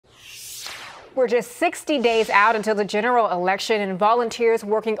We're just 60 days out until the general election, and volunteers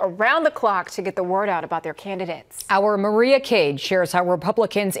working around the clock to get the word out about their candidates. Our Maria Cade shares how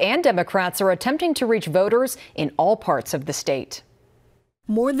Republicans and Democrats are attempting to reach voters in all parts of the state.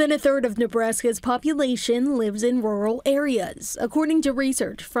 More than a third of Nebraska's population lives in rural areas, according to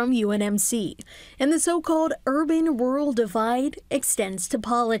research from UNMC. And the so-called urban-rural divide extends to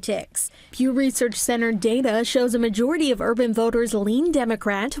politics. Pew Research Center data shows a majority of urban voters lean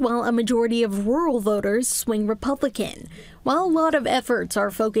Democrat, while a majority of rural voters swing Republican. While a lot of efforts are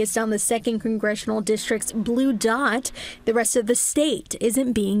focused on the 2nd Congressional District's blue dot, the rest of the state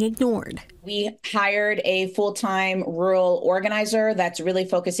isn't being ignored. We hired a full-time rural organizer that's really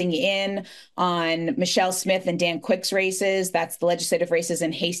focusing in on Michelle Smith and Dan Quick's races. That's the legislative races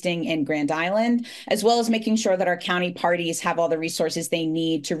in Hastings and Grand Island, as well as making sure that our county parties have all the resources they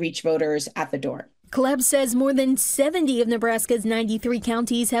need to reach voters at the door. Collab says more than 70 of Nebraska's 93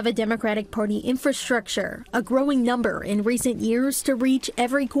 counties have a Democratic Party infrastructure, a growing number in recent years to reach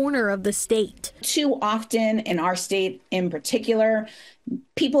every corner of the state. Too often in our state in particular,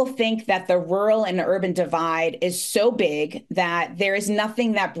 people think that the rural and urban divide is so big that there is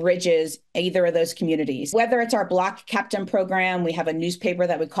nothing that bridges either of those communities. Whether it's our block captain program, we have a newspaper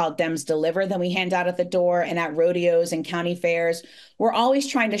that we call Dems Deliver that we hand out at the door, and at rodeos and county fairs, we're always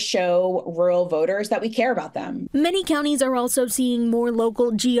trying to show rural voters that we care about them. Many counties are also seeing more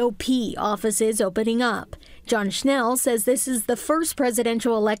local GOP offices opening up. John Schnell says this is the first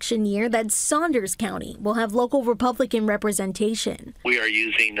presidential election year that Saunders County will have local Republican representation. We are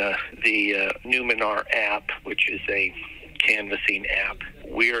using the Numenar app, which is a canvassing app.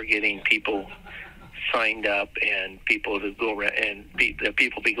 We are getting people signed up and people to go around and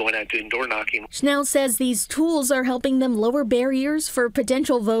people be going out doing door knocking. Schnell says these tools are helping them lower barriers for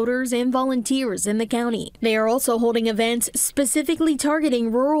potential voters and volunteers in the county. They are also holding events specifically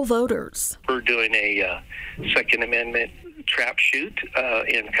targeting rural voters. We're doing a Second Amendment trap shoot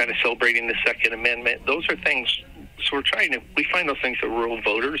and kind of celebrating the Second Amendment. Those are things. So we find those things that rural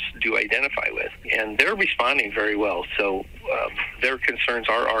voters do identify with, and they're responding very well. So their concerns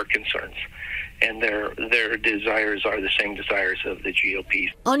are our concerns, and their desires are the same desires of the GOP.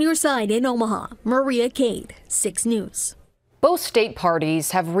 On your side in Omaha, Maria Cade, 6 News. Both state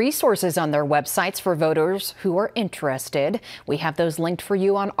parties have resources on their websites for voters who are interested. We have those linked for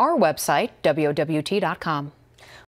you on our website, WOWT.com.